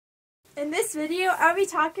In this video, I'll be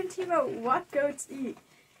talking to you about what goats eat.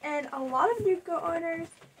 And a lot of new goat owners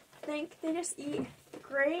think they just eat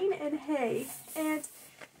grain and hay. And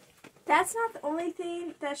that's not the only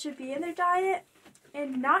thing that should be in their diet.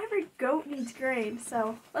 And not every goat needs grain.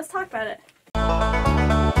 So let's talk about it.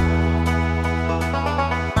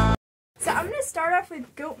 So I'm going to start off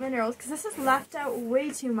with goat minerals because this is left out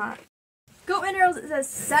way too much. Goat minerals is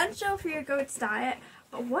essential for your goat's diet.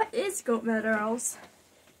 But what is goat minerals?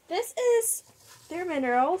 This is their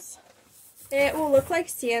minerals. It will look like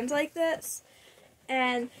sand like this.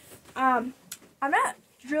 And I'm not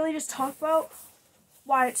really just talk about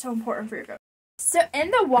why it's so important for your goat. So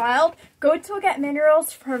in the wild, goats will get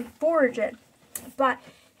minerals from foraging. But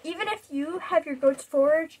even if you have your goats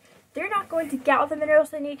forage, they're not going to get all the minerals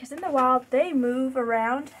they need because in the wild, they move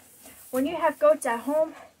around. When you have goats at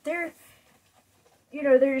home, they're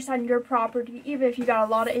just on your property. Even if you got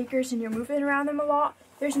a lot of acres and you're moving around them a lot,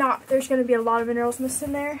 there's going to be a lot of minerals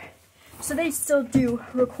missing there. So they still do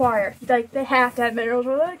require, they have to have minerals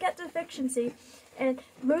or they'll get deficiency and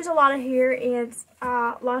lose a lot of hair, and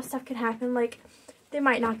a lot of stuff can happen. Like they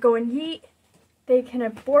might not go and eat, they can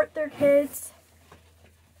abort their kids,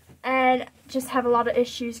 and just have a lot of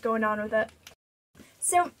issues going on with it.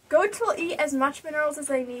 So goats will eat as much minerals as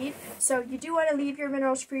they need. So you do want to leave your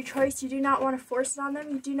minerals free choice. You do not want to force it on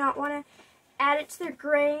them. You do not want to add it to their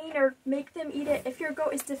grain or make them eat it. If your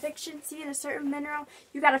goat is deficiency in a certain mineral,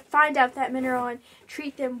 you got to find out that mineral and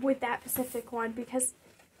treat them with that specific one, because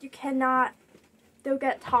you cannot, they'll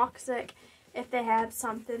get toxic if they have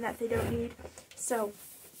something that they don't need. So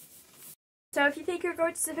if you think your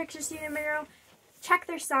goat's deficiency in a mineral, check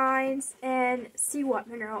their signs and see what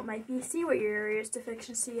mineral it might be. See what your area is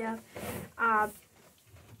deficiency of.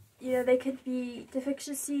 They could be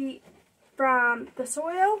deficiency from the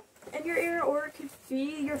soil in your area, or it could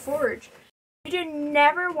be your forage. You do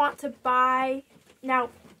never want to buy, now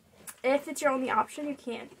if it's your only option you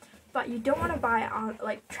can, but you don't want to buy it on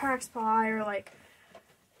like Track Supply or like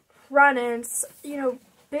Run-Ins,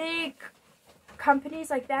 big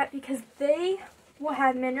companies like that, because they will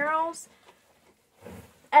have minerals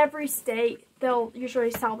every state. They'll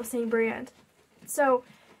usually sell the same brand. So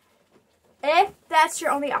if that's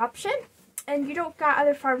your only option and you don't got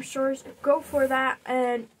other farm stores, go for that.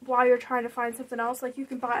 And while you're trying to find something else, like you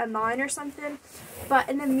can buy online or something, but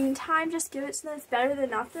in the meantime just give it to them. It's better than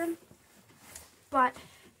nothing. But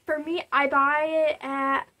for me, I buy it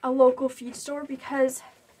at a local feed store, because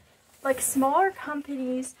like smaller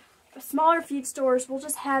companies, smaller feed stores will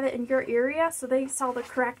just have it in your area, so they sell the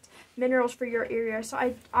correct minerals for your area.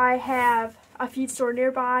 So I have a feed store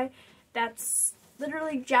nearby that's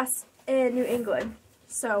literally just in New England.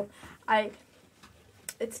 So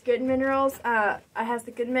it's good minerals. It has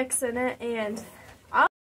the good mix in it, and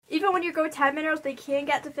even when your goats have minerals, they can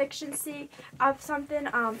get deficiency of something.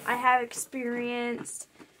 I have experienced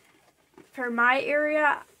for my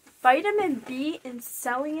area vitamin B and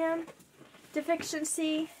selenium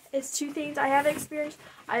deficiency is two things I have experienced.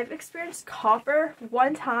 I've experienced copper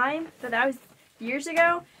one time, but that was years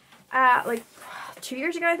ago, like 2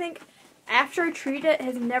 years ago I think. After I treated it,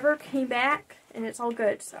 has never came back, and it's all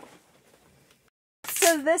good. So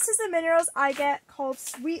this is the minerals I get, called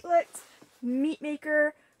Sweetlix Meat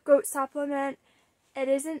Maker Goat Supplement.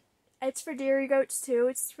 It's for dairy goats too.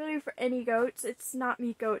 It's really for any goats. It's not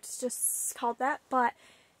meat goats, it's just called that. But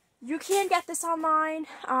you can get this online.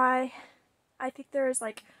 I think there is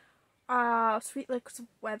like Sweetlix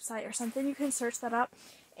website or something. You can search that up,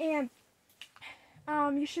 and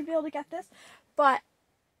you should be able to get this. But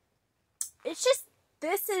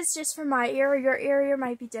this is just for my area. Your area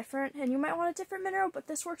might be different, and you might want a different mineral, but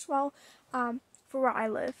this works well for where I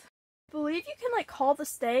live. I believe you can like call the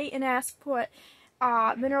state and ask what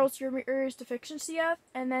minerals your area is deficiency of,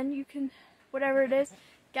 and then you can, whatever it is,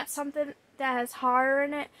 get something that has higher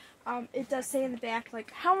in it. It does say in the back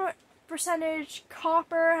like how much percentage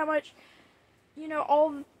copper, how much,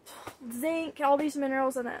 all zinc, all these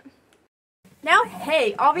minerals in it. Now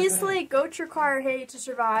hay. Obviously goats require hay to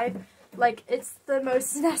survive. Like it's the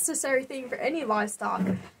most necessary thing for any livestock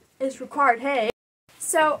is required hay.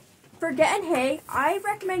 So for getting hay, I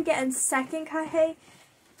recommend getting second cut hay.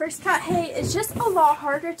 First cut hay is just a lot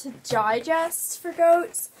harder to digest for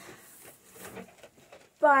goats.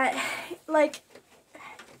 But it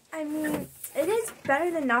is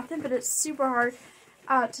better than nothing, but it's super hard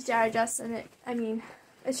to digest, and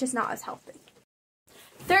it's just not as healthy.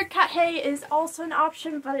 Third cut hay is also an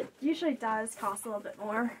option, but it usually does cost a little bit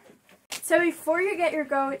more. So before you get your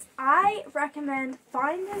goats, I recommend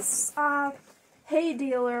find this hay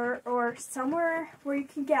dealer or somewhere where you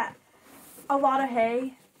can get a lot of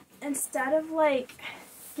hay instead of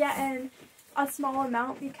getting a small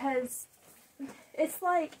amount, because it's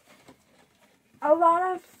like a lot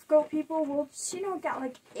of goat people will just, you know, get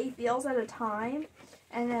like 8 bales at a time,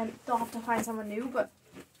 and then they'll have to find someone new. But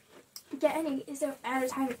getting 8 at a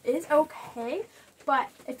time is okay, but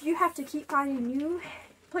if you have to keep finding new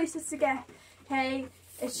places to get hay,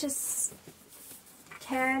 it's just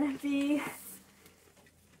can be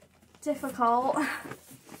difficult.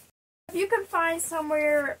 If you can find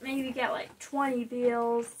somewhere, maybe get like 20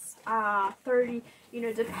 bales, 30, you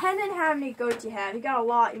know, depending how many goats you have. You got a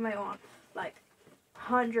lot, you might want like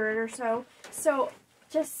 100 or so. So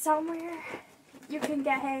just somewhere you can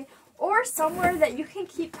get hay, or somewhere that you can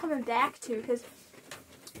keep coming back to, because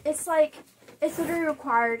it's like, it's literally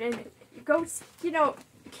required, and goats, you know,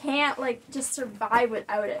 can't like just survive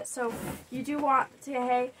without it. So you do want to get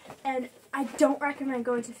hay, and I don't recommend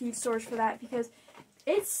going to feed stores for that, because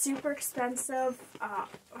it's super expensive.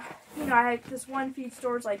 You know, I had this one feed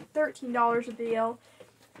store is like $13 a bale,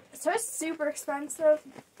 so it's super expensive.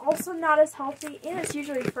 Also not as healthy, and it's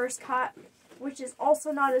usually first cut, which is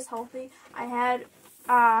also not as healthy. I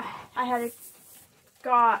had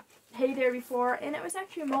got hay there before, and it was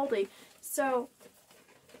actually moldy. So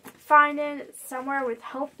finding somewhere with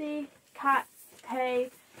healthy cut hay,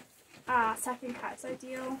 second cut is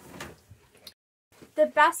ideal. The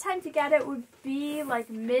best time to get it would be like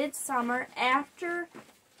midsummer, after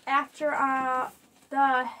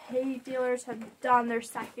the hay dealers have done their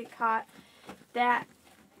second cut. That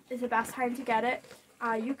is the best time to get it.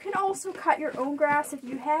 You can also cut your own grass if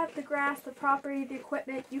you have the grass, the property, the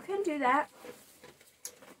equipment. You can do that,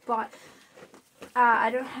 but I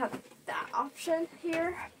don't have that option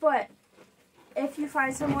here. But if you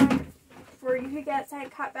find someone where you could get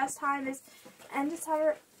second cut, best time is end of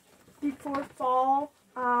summer, before fall,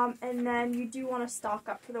 and then you do want to stock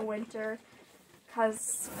up for the winter,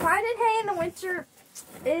 because finding hay in the winter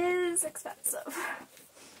is expensive.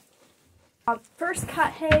 First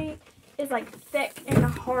cut hay is like thick and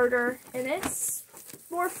harder, and it's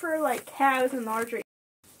more for like cows and larger.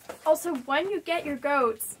 Also, when you get your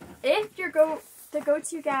goats, if the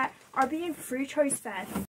goats you get are being free choice fed,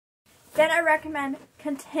 then I recommend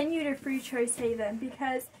continue to free choice hay them,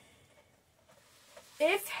 because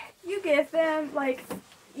if you give them, like,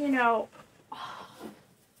 you know,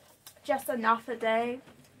 just enough a day,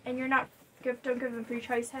 and you're not don't give them free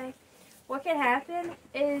choice hay, what can happen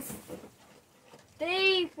is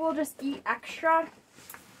they will just eat extra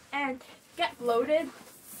and get bloated.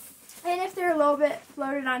 And if they're a little bit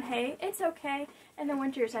bloated on hay, it's okay. In the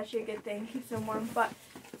winter, it's actually a good thing, keeps them warm. But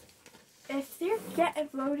if they're getting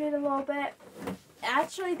bloated a little bit,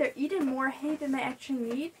 actually they're eating more hay than they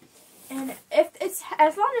actually need. And if it's,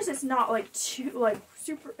 as long as it's not like too, like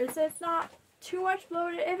super, it's not too much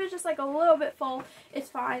bloated, if it's just like a little bit full, it's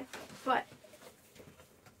fine. But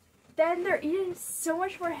then they're eating so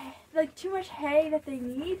much more, like too much hay that they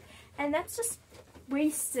need, and that's just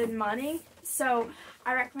wasted money. So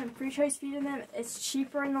I recommend free choice feeding them. It's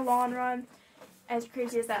cheaper in the long run, as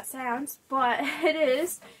crazy as that sounds, but it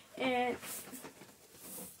is. And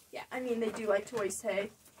yeah, I mean, they do like to waste hay,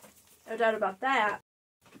 no doubt about that.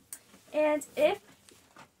 And if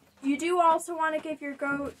you do also want to give your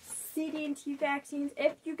goats CD&T vaccines,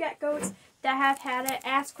 if you get goats that have had it,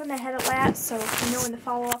 ask when they had it last, so you know when the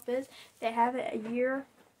follow-up is. They have it a year.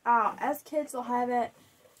 As kids, they'll have it,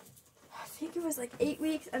 I think it was like 8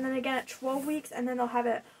 weeks, and then again at 12 weeks, and then they'll have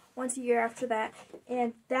it once a year after that.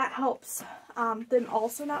 And that helps them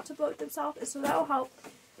also not to bloat themselves, so that will help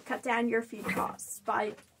cut down your feed costs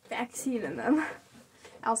by vaccinating them.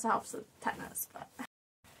 It also helps with tetanus. But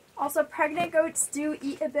also, pregnant goats do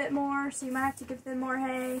eat a bit more, so you might have to give them more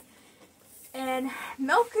hay. And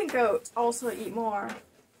milking goats also eat more,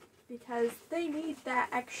 because they need that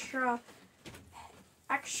extra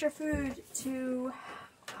food to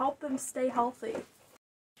help them stay healthy.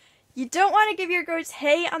 You don't want to give your goats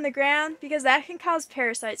hay on the ground, because that can cause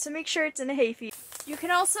parasites, so make sure it's in a hay feed. You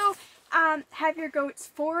can also have your goats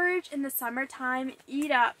forage in the summertime,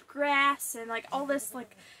 eat up grass and like all this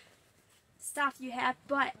like stuff you have,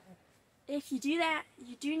 but if you do that,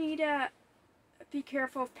 you do need to be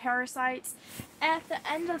careful of parasites. At the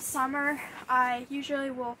end of summer, I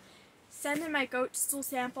usually will send in my goat stool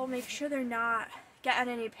sample, make sure they're not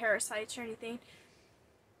getting any parasites or anything,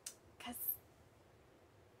 because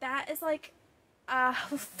that is like a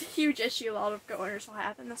huge issue a lot of goat owners will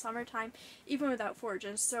have in the summertime, even without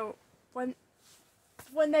foraging. So when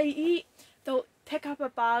they eat, they'll pick up a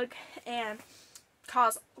bug and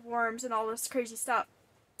cause worms and all this crazy stuff.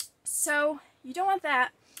 So you don't want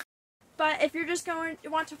that. But if you're just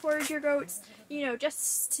want to forage your goats, you know,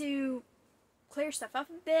 just to clear stuff up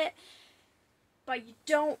a bit, but you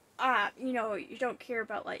don't, you don't care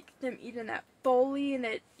about like them eating that fully and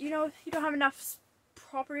that, you don't have enough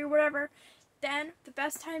property or whatever, then the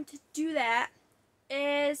best time to do that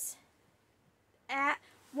is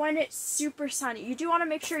when it's super sunny. You do want to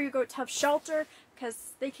make sure your goats have shelter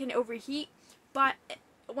because they can overheat, but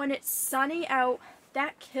when it's sunny out,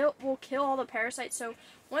 that will kill all the parasites. So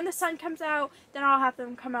when the sun comes out, then I'll have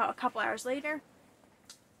them come out a couple hours later.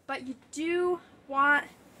 But you do want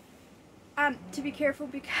to be careful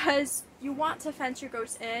because you want to fence your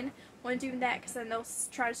goats in when doing that, because then they'll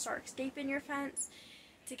try to start escaping your fence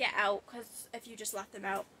to get out, because if you just let them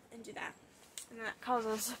out and do that, and that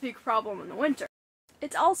causes a big problem in the winter.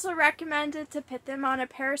 It's also recommended to put them on a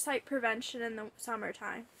parasite prevention in the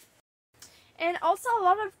summertime. And also, a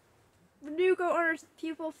lot of new goat owners,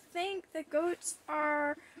 people think that goats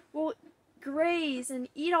will graze and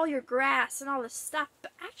eat all your grass and all this stuff,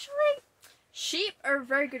 but actually sheep are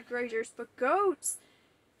very good grazers, but goats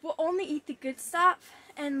will only eat the good stuff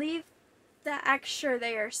and leave the extra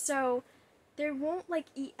there. So they won't like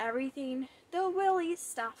eat everything. They will eat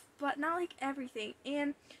stuff, but not like everything.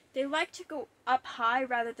 And they like to go up high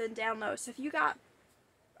rather than down low. So if you got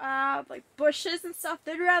like bushes and stuff,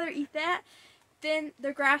 they'd rather eat that than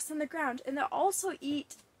the grass on the ground. And they'll also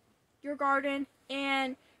eat your garden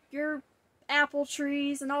and your apple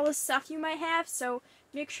trees and all the stuff you might have. So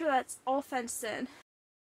make sure that's all fenced in.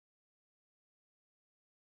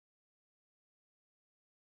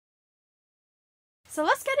 So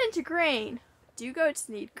let's get into grain. Do goats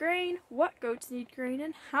need grain? What goats need grain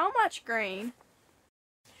and how much grain?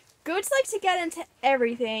 Goats like to get into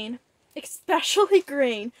everything, especially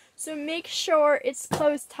grain. So make sure it's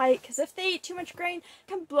closed tight, because if they eat too much grain,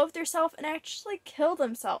 they can bloat themselves and actually kill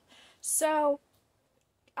themselves. So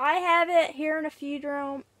I have it here in a feed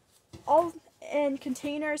room, all in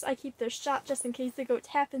containers. I keep those shut just in case the goats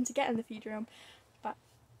happen to get in the feed room, but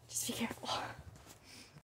just be careful.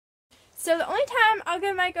 So the only time I'll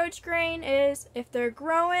give my goats grain is if they're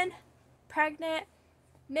growing, pregnant,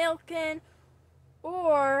 milking,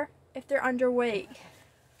 or if they're underweight.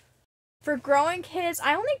 For growing kids,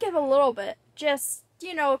 I only give a little bit, just,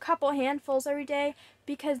 a couple handfuls every day,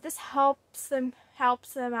 because this helps them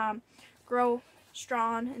grow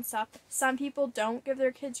strong and stuff. Some people don't give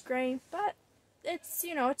their kids grain, but it's,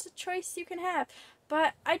 it's a choice you can have.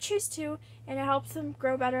 But I choose to, and it helps them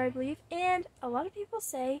grow better, I believe. And a lot of people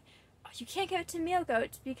say, oh, you can't give it to male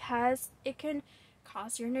goats because it can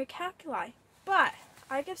cause urinary calculi. But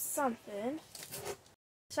I give something.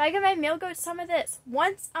 So I give my male goats some of this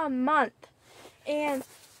once a month, and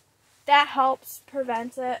that helps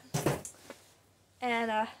prevent it.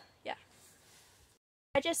 And yeah,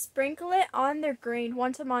 I just sprinkle it on their grain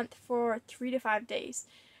once a month for 3 to 5 days.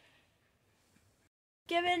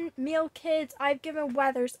 Given male kids, I've given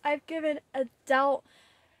wethers, I've given adult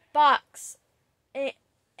bucks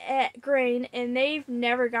grain, and they've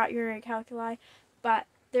never got urinary calculi. But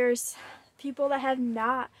there's people that have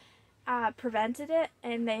not prevented it,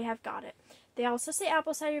 and they have got it. They also say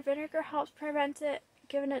apple cider vinegar helps prevent it,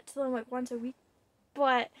 giving it to them like once a week,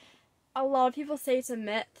 but a lot of people say it's a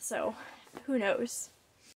myth, so who knows.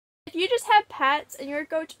 If you just have pets and your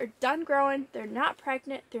goats are done growing, they're not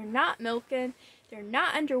pregnant, they're not milking, they're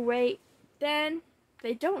not underweight, then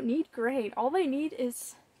they don't need grain. All they need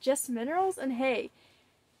is just minerals and hay.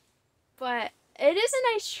 But it is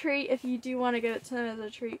a nice treat if you do want to give it to them as a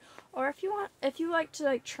treat, or if you like to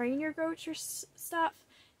like train your goats or stuff.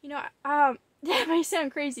 That might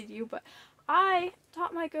sound crazy to you, but I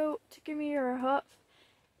taught my goat to give me her hoof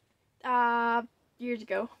years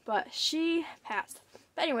ago, but she passed.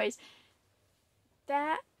 But anyways,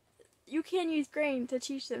 that you can use grain to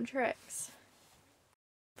teach them tricks.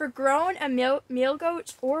 For grown and male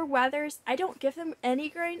goats or wethers, I don't give them any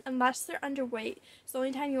grain unless they're underweight. It's the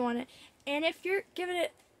only time you want it. And if you're giving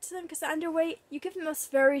it to them because they're underweight, you give them a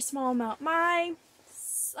very small amount.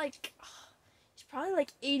 He's probably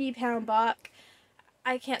like 80-pound buck.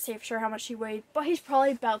 I can't say for sure how much he weighed, but he's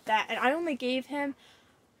probably about that. And I only gave him,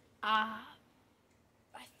 I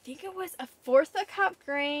think it was a 1/4 cup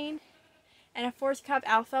grain and a 1/4 cup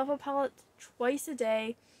alfalfa pellet twice a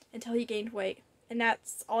day until he gained weight. And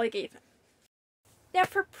that's all I gave him. Now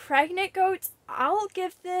for pregnant goats, I'll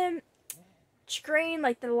give them grain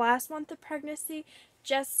like the last month of pregnancy,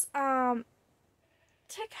 just to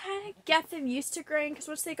kind of get them used to grain, because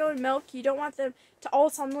once they go in milk, you don't want them to all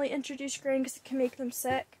suddenly introduce grain because it can make them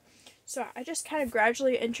sick. So I just kind of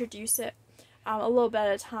gradually introduce it a little bit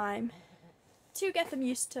at a time to get them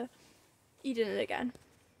used to eating it again.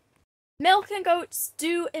 Milking goats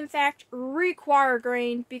do in fact require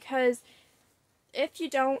grain because if you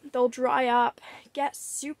don't, they'll dry up, get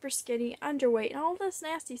super skinny, underweight, and all this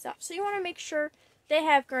nasty stuff. So you want to make sure they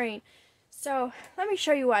have grain. So let me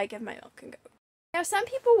show you why I give my milking goat. Now some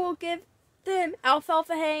people will give them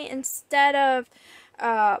alfalfa hay instead of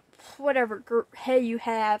whatever hay you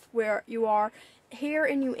have where you are. Here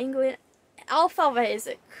in New England, alfalfa hay is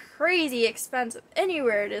crazy expensive.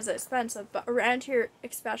 Anywhere it is expensive, but around here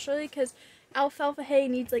especially, because alfalfa hay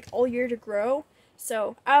needs like all year to grow.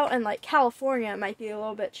 So out in like California, it might be a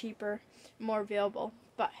little bit cheaper, more available.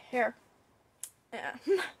 But here, yeah,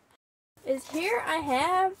 here I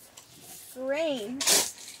have grain,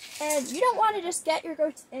 and you don't want to just get your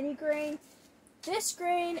goats any grain. This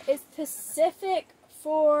grain is specific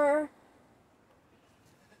for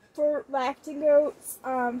lacting goats.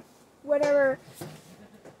 Whatever.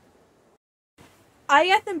 I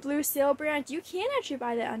got them Blue Seal brand. You can actually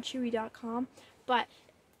buy that on Chewy.com, but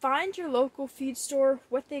find your local feed store,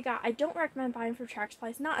 what they got. I don't recommend buying from Track Supply.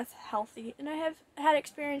 It's not as healthy, and I have had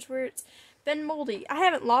experience where it's been moldy. I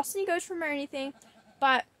haven't lost any goats from it or anything,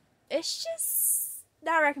 but it's just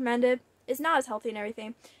not recommended. It's not as healthy and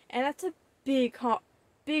everything, and that's a big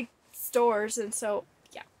stores, and so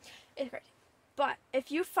yeah, it's crazy. But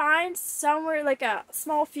if you find somewhere like a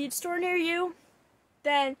small feed store near you,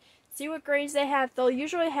 then see what grains they have. They'll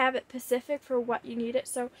usually have it specific for what you need it.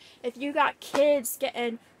 So if you got kids,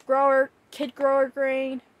 getting kid grower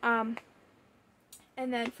grain, and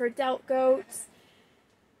then for adult goats,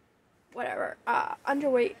 whatever,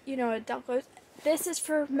 underweight, adult goats. This is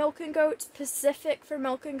for milking goats, specific for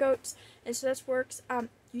milking goats, and so this works.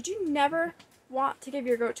 You do never want to give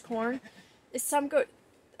your goats corn. Some goat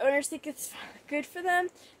owners think it's good for them,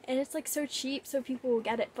 and it's like so cheap, so people will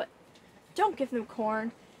get it, but don't give them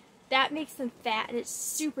corn. That makes them fat, and it's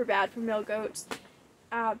super bad for male goats.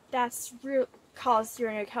 That's cause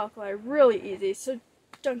urinary calculi really easy, so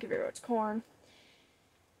don't give your goats corn.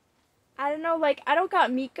 I don't know, like, I don't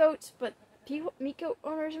got meat goats, but meat goat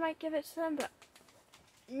owners might give it to them, but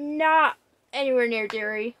not anywhere near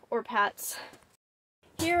dairy or pets.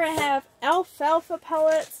 Here I have alfalfa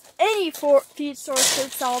pellets. Any feed store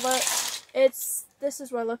should sell that. This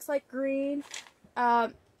is what it looks like, green.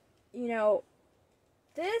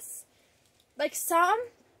 This, like, some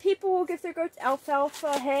people will give their goats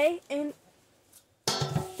alfalfa hay, and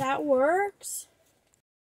that works.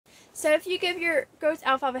 So if you give your goats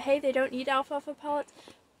alfalfa hay, they don't need alfalfa pellets.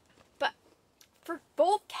 But for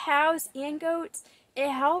both cows and goats, it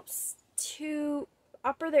helps to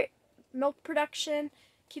upper their milk production,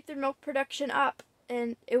 keep their milk production up,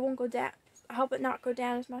 and it won't go down, help it not go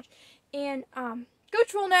down as much. And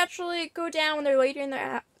goats will naturally go down when they're later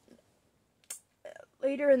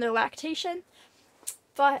in their lactation,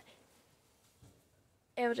 but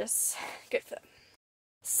it'll just good for them.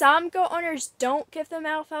 Some goat owners don't give them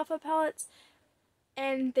alfalfa pellets,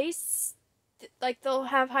 and they'll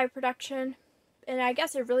have high production, and I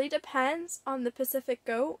guess it really depends on the Pacific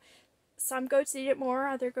goat. Some goats need it more,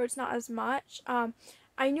 other goats not as much.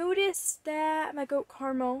 I noticed that my goat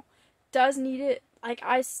Carmel does need it. Like,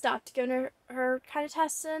 I stopped giving her kind of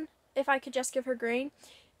testing if I could just give her grain,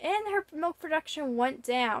 and her milk production went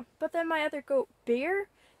down. But then my other goat Bear,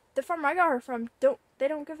 the farm I got her from, they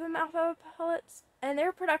don't give them alfalfa pellets, and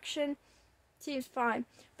their production seems fine.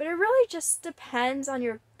 But it really just depends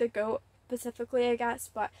on the goat specifically, I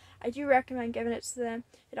guess. But I do recommend giving it to them.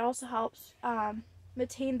 It also helps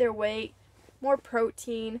maintain their weight, more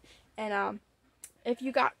protein, and if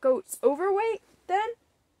you got goats overweight, then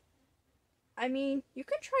I mean, you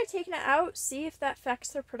can try taking it out, see if that affects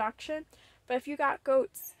their production. But if you got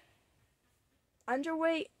goats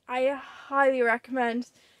underweight, I highly recommend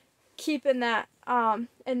keeping that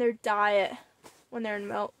in their diet when they're in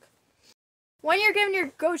milk. When you're giving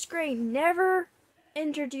your goats grain, never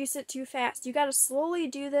introduce it too fast. You gotta slowly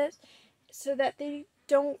do this so that they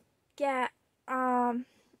don't get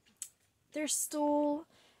their stool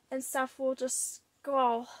and stuff will just go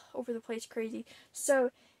all over the place crazy.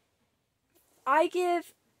 So I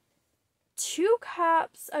give 2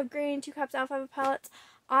 cups of grain, 2 cups alfalfa pellets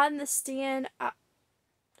on the stand,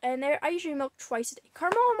 and I usually milk twice a day.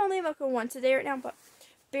 Carmel, I'm only milking once a day right now, but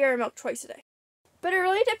Bear, I milk twice a day. But it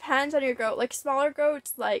really depends on your goat. Like, smaller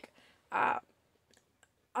goats, like a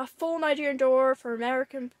full Nigerian Dwarf or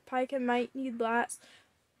American Piken might need less.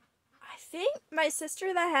 I think my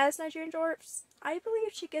sister that has Nigerian Dwarfs, I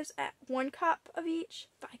believe she gives at 1 cup of each,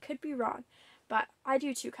 but I could be wrong. But I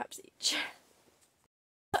do 2 cups each.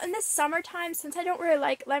 In this summertime, since I don't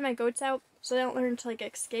really let my goats out, so they don't learn to like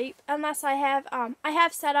escape, unless I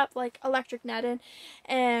have set up like electric netting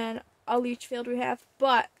and a leach field we have.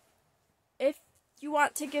 But if you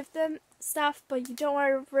want to give them stuff, but you don't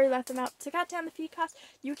want to really let them out. To cut down the feed cost,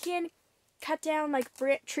 you can cut down like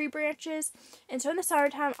tree branches, and so in the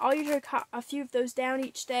summertime I'll usually cut a few of those down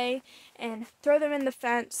each day and throw them in the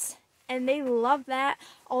fence, and they love that.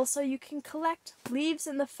 Also, you can collect leaves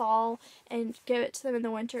in the fall and give it to them in the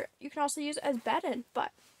winter. You can also use it as bedding,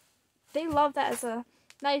 but they love that as a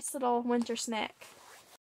nice little winter snack.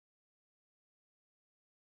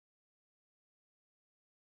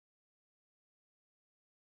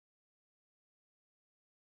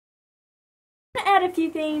 I'm gonna add a few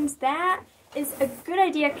things that is a good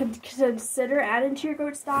idea to consider adding to your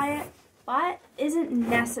goat's diet, but isn't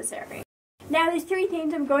necessary. Now, these 3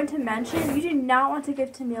 things I'm going to mention, you do not want to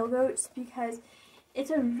give to male goats because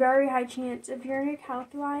it's a very high chance if you're in your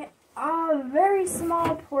calculi, a very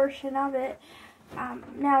small portion of it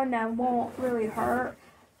now and then won't really hurt,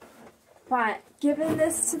 but giving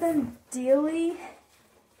this to them daily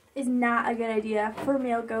is not a good idea for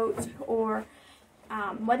male goats, or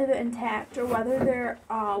whether they're intact or whether they're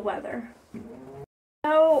weather.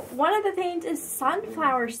 So one of the things is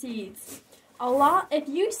sunflower seeds. If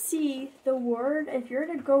you see the word, if you're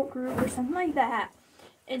in a goat group or something like that,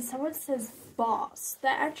 and someone says boss,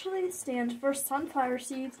 that actually stands for sunflower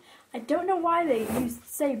seeds. I don't know why they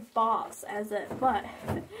say boss as it, but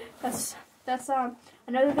that's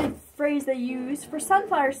another big phrase they use for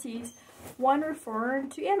sunflower seeds, one referring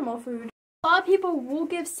to animal food. A lot of people will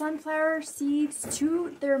give sunflower seeds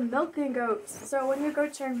to their milking goats. So when your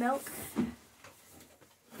goats are in milk,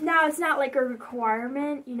 now it's not like a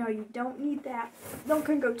requirement, you know, you don't need that.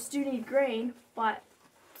 Milking goats do need grain, but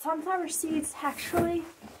sunflower seeds actually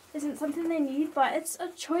isn't something they need, but it's a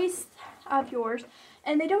choice of yours.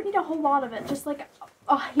 And they don't need a whole lot of it, just like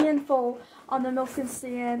a handful on the milking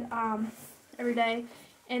stand every day.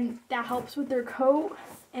 And that helps with their coat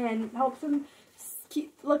and helps them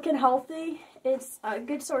keep looking healthy. It's a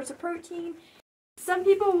good source of protein. Some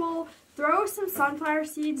people will throw some sunflower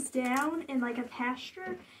seeds down in like a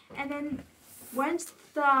pasture, and then once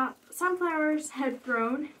the sunflowers have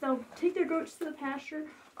grown, they'll take their goats to the pasture,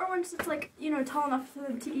 or once it's like, you know, tall enough for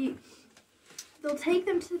them to eat, they'll take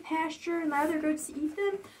them to the pasture and allow their goats to eat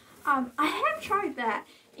them. I have tried that,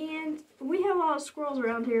 and we have a lot of squirrels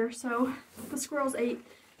around here, so the squirrels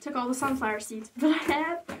took all the sunflower seeds, but I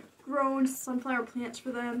have grown sunflower plants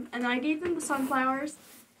for them, and I gave them the sunflowers,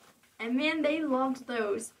 and man, they loved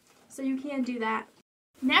those. So you can do that.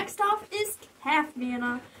 Next off is calf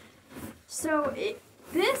manna. So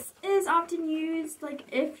this is often used like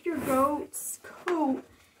if your goat's coat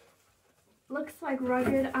looks like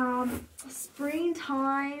rugged.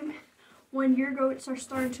 Springtime, when your goats are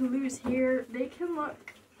starting to lose hair, they can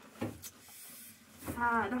look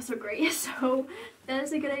not so great. So that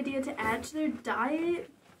is a good idea to add to their diet.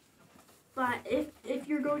 But if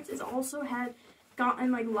your goats is also had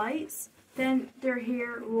gotten like lights, then their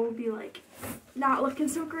hair will be like not looking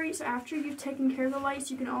so great. So after you've taken care of the lice,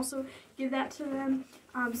 you can also give that to them.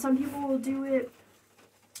 Some people will do it,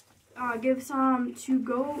 give some to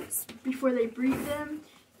goats before they breed them.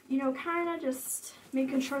 You know, kind of just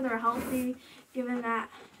making sure they're healthy, adding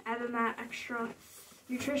that extra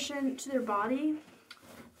nutrition to their body.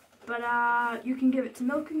 But you can give it to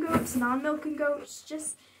milking goats, non-milking goats,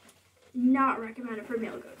 just not recommended for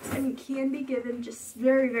male goats. I mean, can be given, just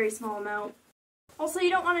very, very small amount. Also, you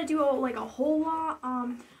don't want to do like a whole lot.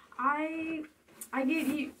 I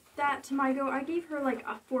gave that to my goat. I gave her like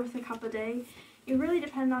 1/4 a cup a day. It really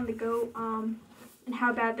depends on the goat and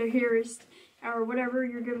how bad their hair is, or whatever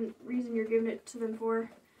reason you're giving it to them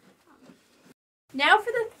for. Now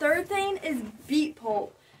for the third thing is beet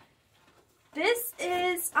pulp. This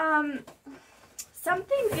is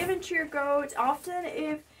something given to your goats often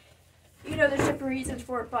if, you know, there's different reasons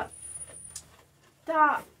for it, but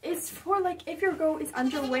it's for like if your goat is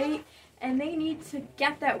underweight and they need to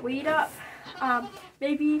get that weight up.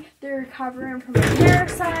 Maybe they're recovering from a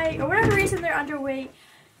parasite or whatever reason they're underweight.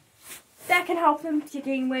 That can help them to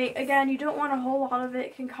gain weight. Again, you don't want a whole lot of it.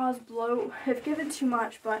 It can cause bloat if given too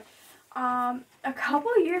much. But a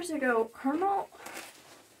couple of years ago, Colonel,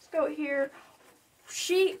 let's go here,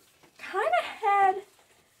 she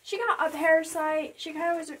got a parasite. She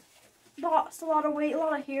kind of lost a lot of weight, a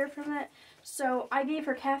lot of hair from it. So I gave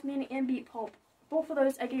her calf manna and beet pulp. Both of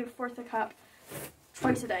those I gave 1/4 a cup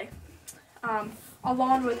twice a day,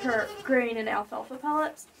 along with her grain and alfalfa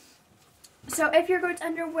pellets. So if your goat's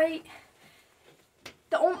underweight,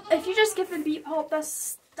 if you just give them beet pulp,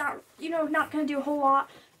 that's not going to do a whole lot.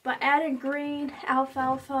 But adding grain,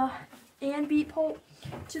 alfalfa, and beet pulp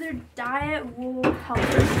to their diet will help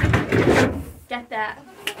them get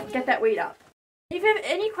that weight up. If you have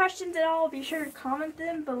any questions at all, be sure to comment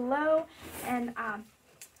them below, and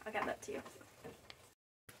I'll get that to you.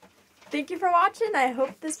 Thank you for watching. I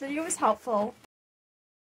hope this video was helpful.